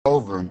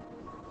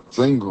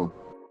single.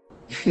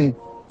 I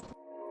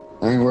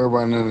ain't worried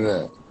about none of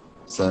that.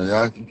 So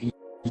y'all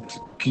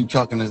keep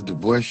talking this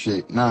divorce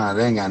shit. Nah,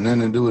 they ain't got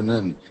nothing to do with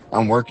nothing.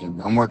 I'm working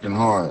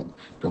hard.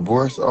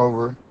 Divorce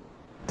over.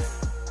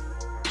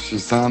 She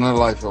signed her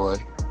life away.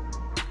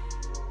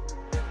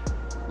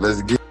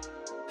 Let's get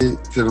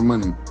to the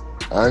money.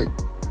 All right?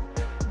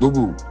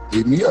 Boo-boo,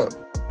 hit me up.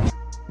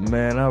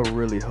 Man, I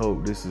really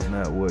hope this is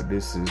not what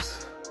this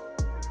is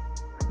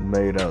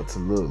made out to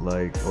look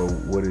like, or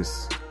what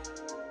it's.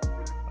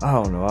 I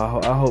don't know.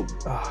 I hope.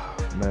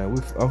 Man,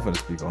 I'm finna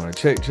speak on it.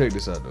 Check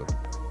this out though.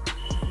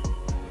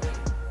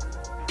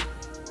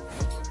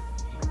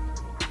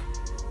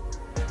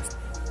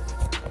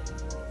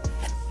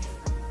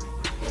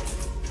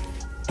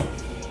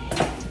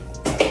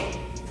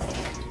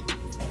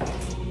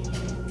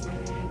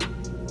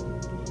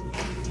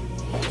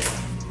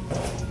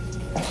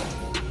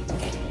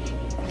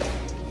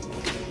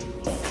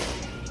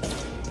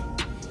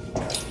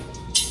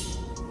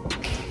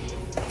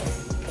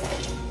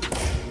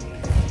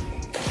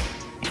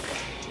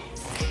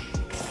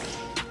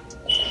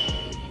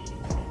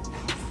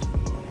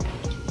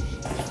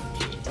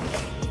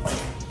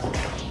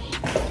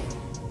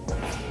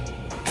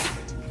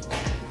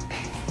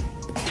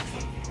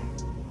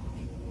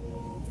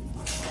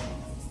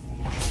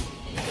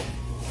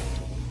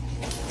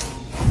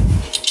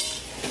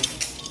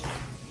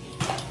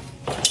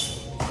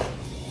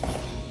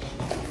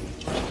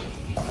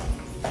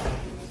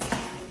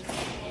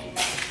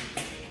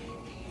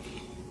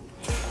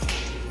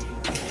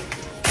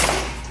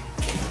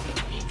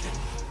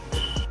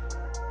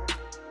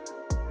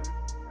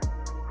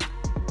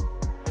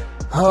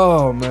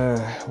 Oh man,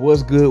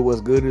 what's good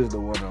is the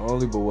one and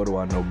only, but what do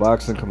I know?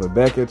 Boxing coming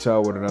back at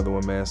y'all with another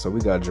one, man. So we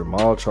got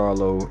Jermall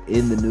Charlo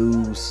in the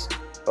news.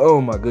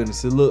 Oh my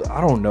goodness,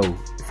 I don't know.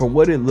 From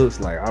what it looks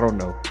like, I don't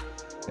know.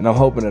 And I'm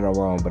hoping that I'm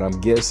wrong, but I'm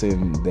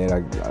guessing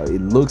that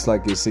it looks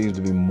like it seems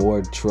to be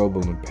more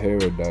trouble in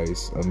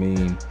paradise. I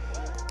mean,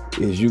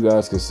 as you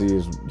guys can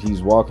see,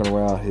 he's walking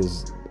around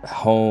his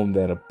home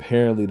that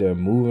apparently they're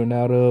moving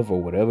out of,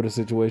 or whatever the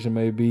situation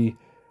may be.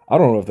 I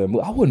don't know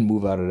if I wouldn't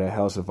move out of that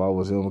house if I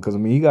was him, because I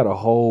mean, he got a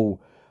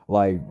whole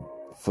like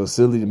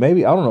facility.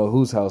 Maybe I don't know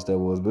whose house that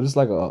was, but it's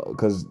like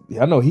because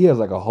I know he has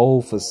like a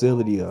whole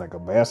facility, like a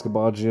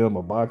basketball gym,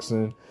 a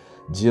boxing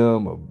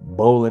gym, a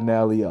bowling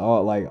alley,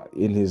 all like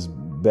in his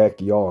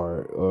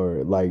backyard,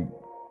 or like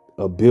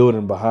a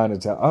building behind the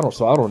town. I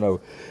don't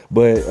know,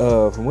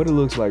 but from what it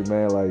looks like,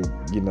 man, like,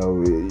 you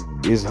know,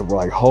 it's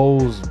like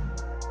holes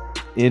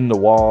in the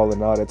wall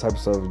and all that type of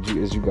stuff,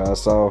 as you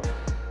guys saw.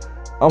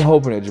 I'm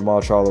hoping that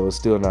Jermall Charlo is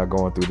still not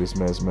going through this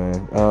mess,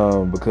 man.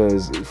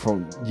 Because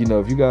from, you know,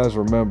 if you guys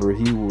remember,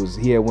 he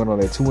had went on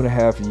that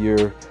 2.5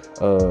 year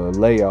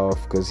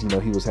layoff because, you know,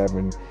 he was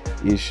having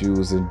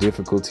issues and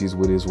difficulties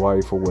with his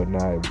wife or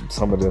whatnot.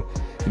 Some of the,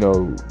 you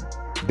know,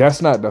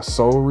 that's not the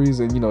sole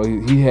reason. You know,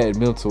 he had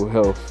mental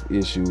health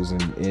issues,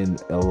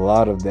 and a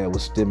lot of that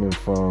was stemming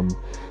from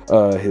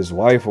his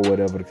wife or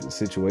whatever the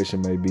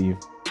situation may be.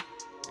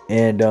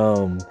 And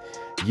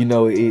you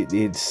know,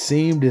 it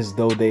seemed as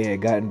though they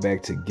had gotten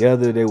back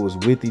together. They was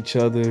with each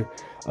other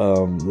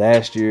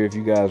last year. If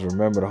you guys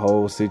remember the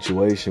whole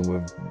situation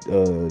with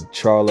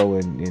Charlo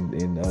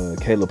and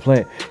Kayla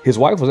Plant, his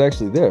wife was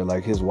actually there.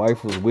 Like, his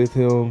wife was with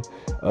him.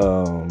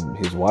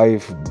 His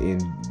wife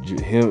and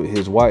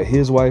his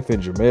wife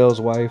and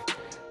Jermall's wife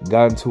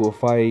got into a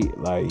fight.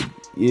 Like,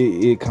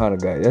 it kind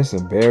of that's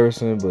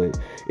embarrassing, but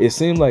it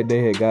seemed like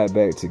they had got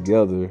back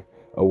together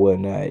or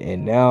whatnot.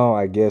 And now,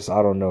 I guess,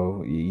 I don't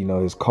know, you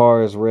know, his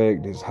car is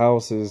wrecked, his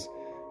house is,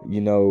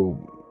 you know,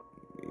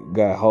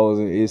 got holes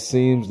in it. It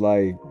seems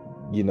like,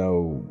 you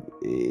know,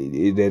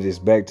 that it's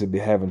back to be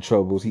having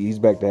troubles. He's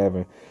back to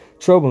having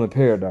trouble in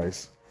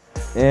paradise.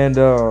 And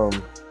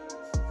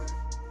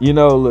you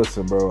know,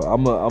 listen, bro,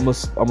 I'm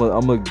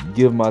gonna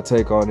give my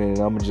take on it, and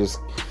I'm gonna just,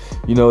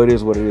 you know, it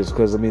is what it is.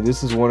 Because I mean,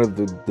 this is one of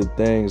the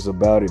things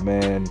about it,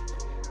 man.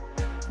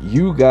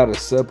 You gotta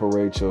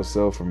separate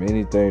yourself from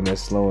anything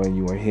that's slowing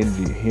you and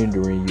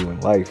hindering you in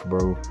life,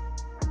 bro.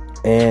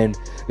 And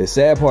the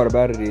sad part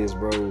about it is,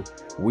 bro,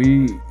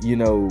 you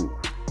know,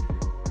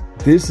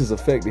 this is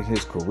affecting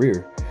his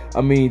career.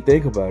 I mean,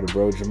 think about it,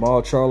 bro.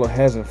 Jermall Charlo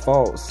hasn't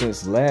fought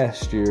since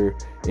last year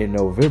in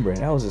November,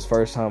 and that was his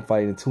first time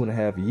fighting in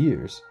 2.5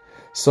 years.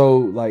 So,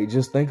 like,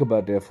 just think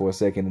about that for a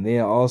second. And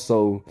then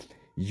also,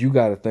 you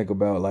gotta think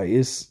about, like,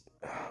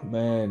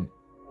 man,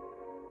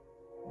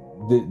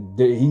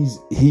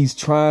 he's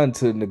trying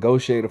to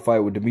negotiate a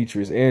fight with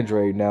Demetrius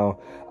Andrade. Now,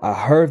 I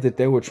heard that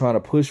they were trying to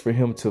push for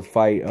him to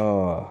fight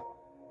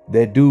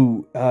that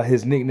dude.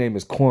 His nickname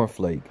is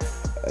Cornflake.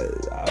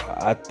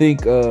 I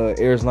think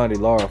Erislandy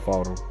Lara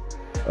fought him.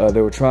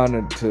 They were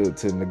trying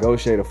to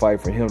negotiate a fight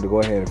for him to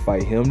go ahead and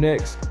fight him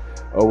next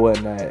or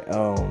whatnot.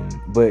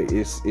 But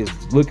it's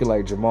looking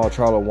like Jermall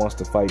Charlo wants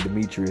to fight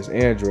Demetrius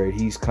Andrade.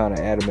 He's kind of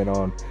adamant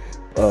on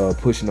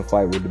pushing the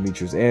fight with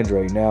Demetrius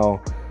Andrade.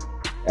 Now,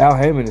 Al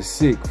Haymon is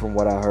sick, from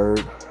what I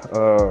heard.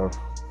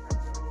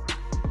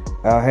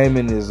 Al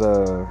Haymon is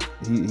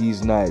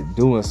he's not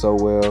doing so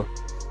well.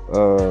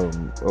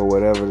 or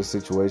whatever the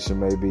situation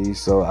may be.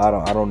 So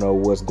I don't know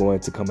what's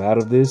going to come out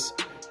of this,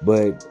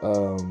 but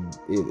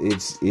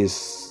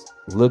it's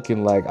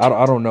looking like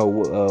I don't know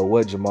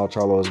what Jermall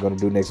Charlo is going to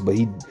do next. But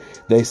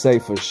they say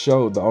for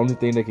sure the only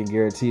thing they can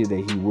guarantee is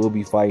that he will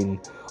be fighting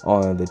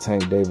on the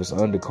Tank Davis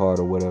undercard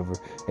or whatever,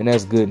 and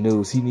that's good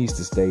news. He needs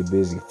to stay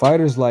busy.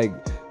 Fighters like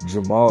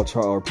Jermall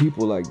Charlo, or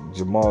people like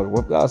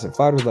Jermall,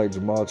 fighters like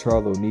Jermall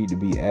Charlo need to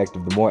be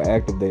active. The more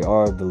active they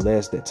are, the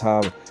less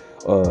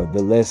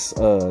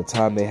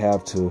time they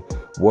have to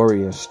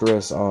worry and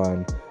stress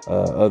on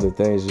other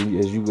things.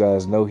 As you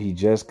guys know, he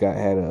just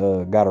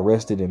got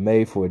arrested in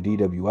May for a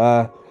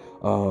DWI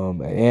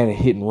and a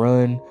hit and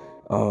run,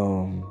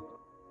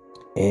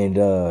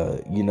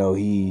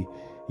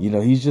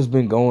 he's just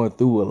been going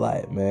through a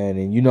lot, man.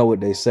 And you know what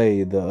they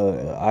say,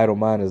 the idle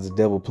mind is the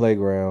devil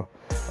playground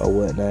or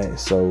whatnot.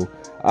 So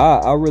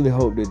I really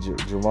hope that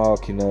Jermall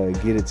can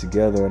get it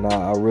together, and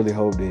I really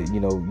hope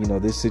that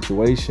this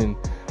situation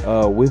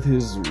with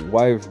his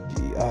wife,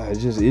 it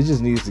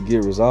just needs to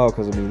get resolved,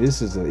 because I mean it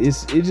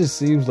just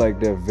seems like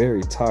they're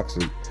very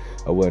toxic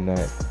or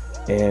whatnot.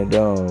 And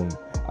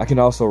I can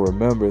also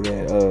remember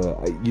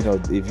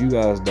that if you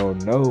guys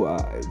don't know,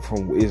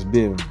 it's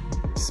been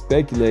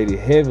speculated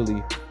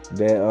heavily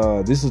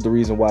that this is the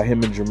reason why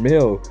him and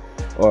Jermall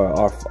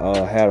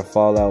had a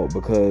fallout,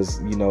 because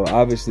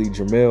obviously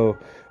Jermall,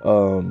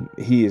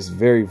 he is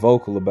very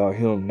vocal about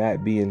him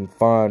not being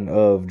fond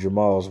of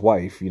Jermall's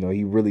wife.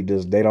 He really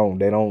does.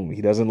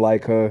 He doesn't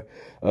like her.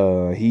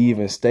 He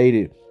even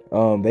stated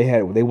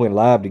they went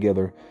live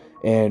together,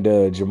 and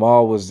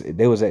Jermall was at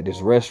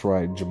this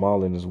restaurant,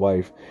 Jermall and his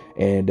wife,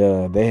 and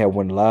they had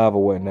went live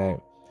or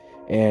whatnot,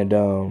 and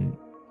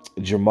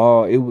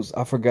Jermall,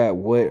 I forgot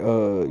what,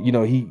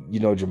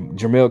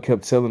 Jermall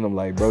kept telling him,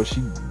 like, bro,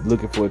 she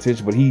looking for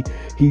attention, but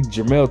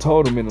Jermall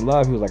told him in the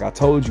live, he was like, I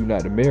told you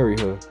not to marry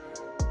her.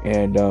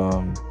 And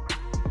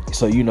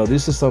so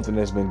this is something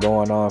that's been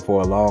going on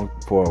for a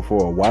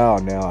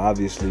while now.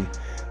 Obviously,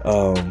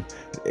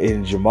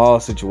 in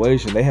Jermall's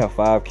situation, they have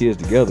 5 kids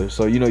together,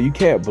 so you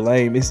can't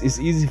blame. It's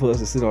easy for us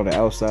to sit on the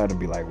outside and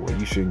be like, well,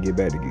 you shouldn't get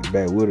back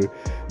with her,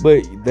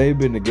 but they've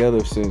been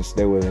together since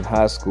they were in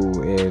high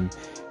school, and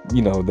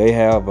they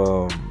have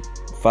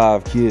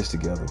 5 kids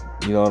together.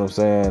 You know what I'm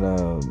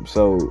saying?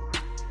 So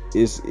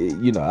it's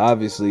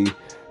obviously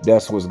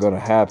that's what's gonna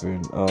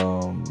happen.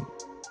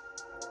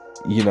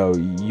 You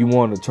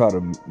want to try to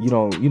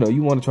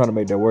you want to try to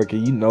make that work,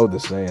 and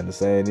the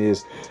saying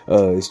is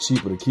it's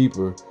cheaper to keep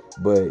her.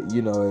 But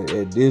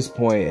at this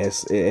point,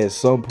 at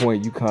some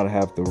point, you kind of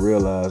have to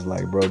realize,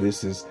 like, bro,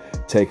 this is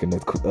taking a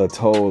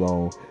toll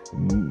on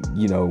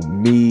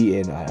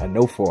me, and I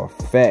know for a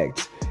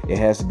fact it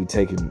has to be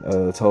taking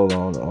a toll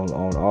on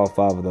all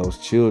 5 of those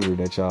children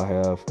that y'all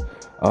have,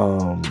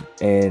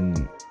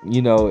 and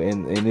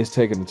it's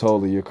taking a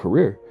toll of your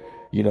career.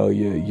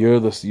 You're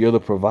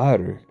the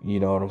provider. You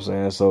know what I'm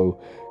saying? So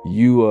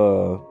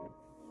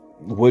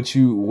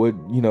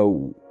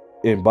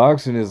in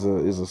boxing is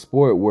a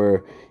sport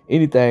where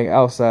anything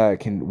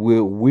outside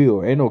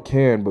will ain't no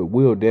caring, but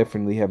will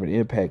definitely have an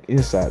impact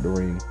inside the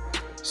ring.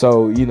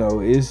 So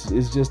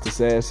it's just a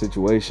sad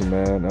situation,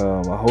 man.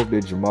 I hope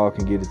that Jermall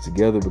can get it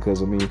together,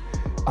 because I mean,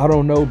 I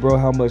don't know, bro,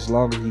 how much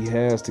longer he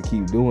has to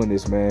keep doing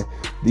this, man.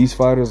 These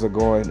fighters are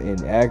going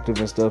inactive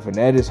and stuff, and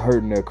that is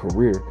hurting their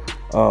career.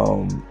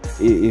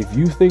 If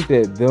you think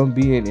that them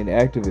being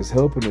inactive is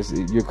helping us,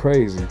 you're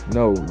crazy.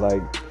 No,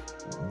 like,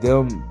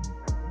 them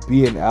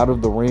being out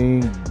of the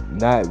ring,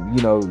 not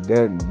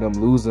them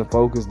losing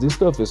focus, this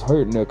stuff is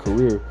hurting their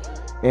career.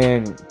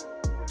 And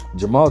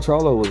Jermall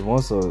Charlo was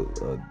once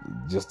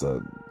he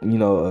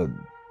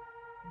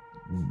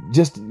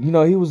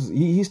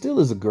still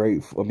is a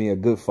good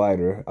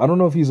fighter. I don't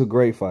know if he's a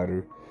great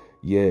fighter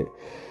yet,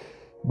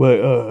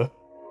 but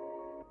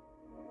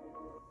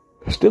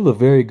still a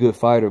very good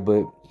fighter.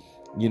 But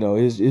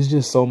it's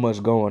just so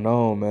much going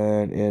on,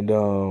 man, and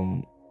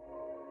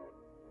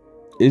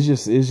it's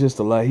just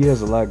a lot. He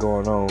has a lot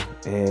going on,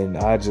 and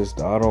I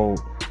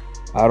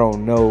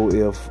don't know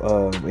if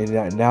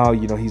and now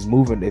he's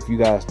moving. If you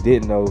guys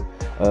didn't know,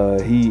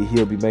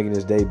 he'll be making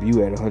his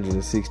debut at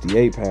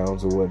 168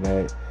 pounds or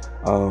whatnot.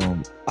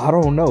 I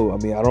don't know. I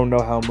mean, I don't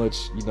know how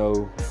much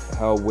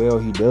how well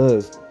he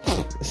does,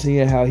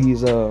 seeing how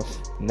he's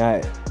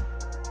not.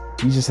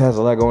 He just has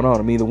a lot going on.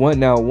 I mean,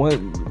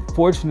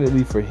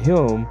 fortunately for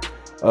him,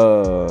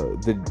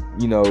 the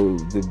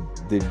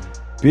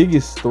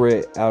biggest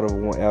threat out of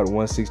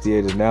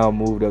 168 is now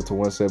moved up to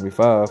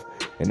 175,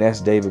 and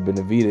that's David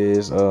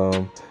Benavidez.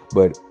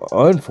 But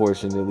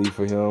unfortunately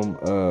for him,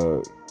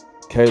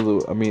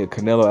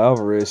 Canelo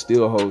Alvarez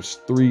still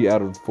holds 3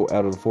 out of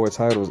the 4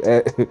 titles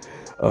at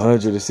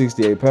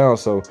 168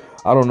 pounds. So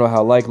I don't know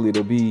how likely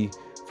it'll be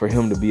for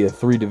him to be a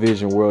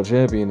 3-division world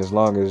champion as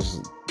long as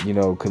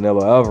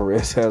Canelo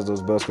Alvarez has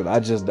those belts.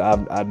 Because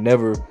I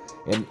never,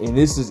 and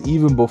this is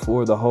even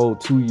before the whole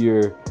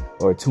 2-year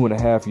or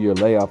 2.5-year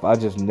layoff. I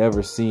just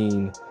never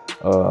seen.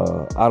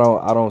 I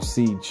don't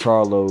see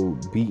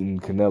Charlo beating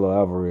Canelo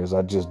Alvarez.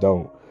 I just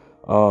don't.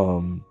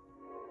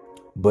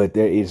 But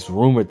there is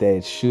rumored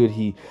that should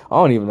he, I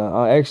don't even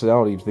know. Actually, I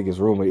don't even think it's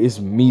rumored. It's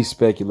me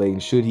speculating.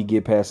 Should he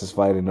get past his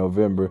fight in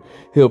November,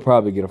 he'll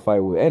probably get a fight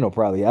with. Ain't no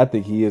probably. I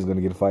think he is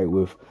gonna get a fight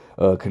with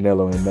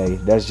Canelo in May.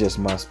 That's just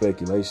my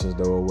speculations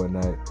though or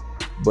whatnot.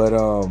 But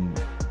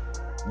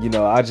you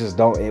know, I just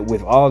don't.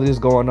 With all this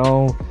going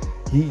on,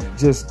 he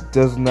just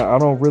does not. I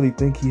don't really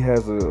think he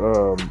has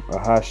a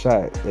high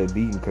shot at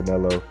beating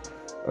Canelo.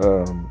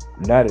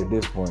 Not at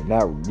this point.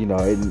 Not, you know,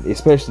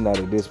 especially not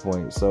at this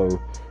point.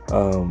 So.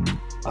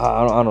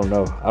 I don't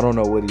know. I don't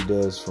know what he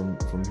does from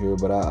here,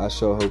 but I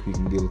sure hope he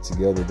can get it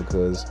together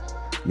because,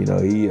 you know,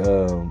 he,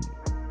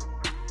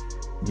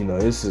 you know,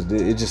 it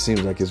just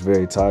seems like it's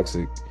very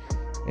toxic,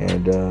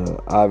 and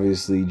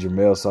obviously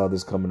Jermall saw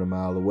this coming a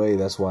mile away.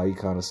 That's why he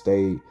kind of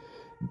stayed.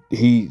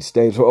 He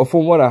stayed.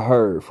 From what I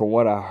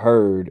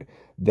heard,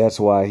 that's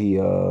why he,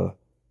 you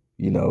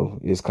know,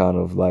 is kind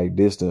of like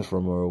distant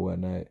from her or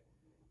whatnot.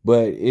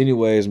 But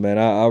anyways, man,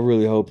 I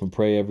really hope and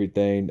pray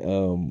everything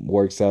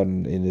works out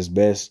in his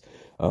best.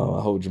 I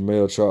hope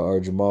Jermall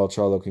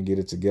Charlo can get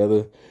it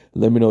together.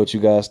 Let me know what you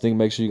guys think.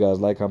 Make sure you guys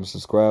like, comment,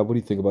 subscribe. What do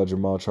you think about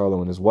Jermall Charlo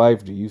and his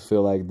wife? Do you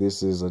feel like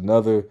this is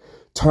another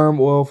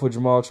turmoil for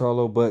Jermall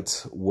Charlo?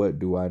 But what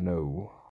do I know?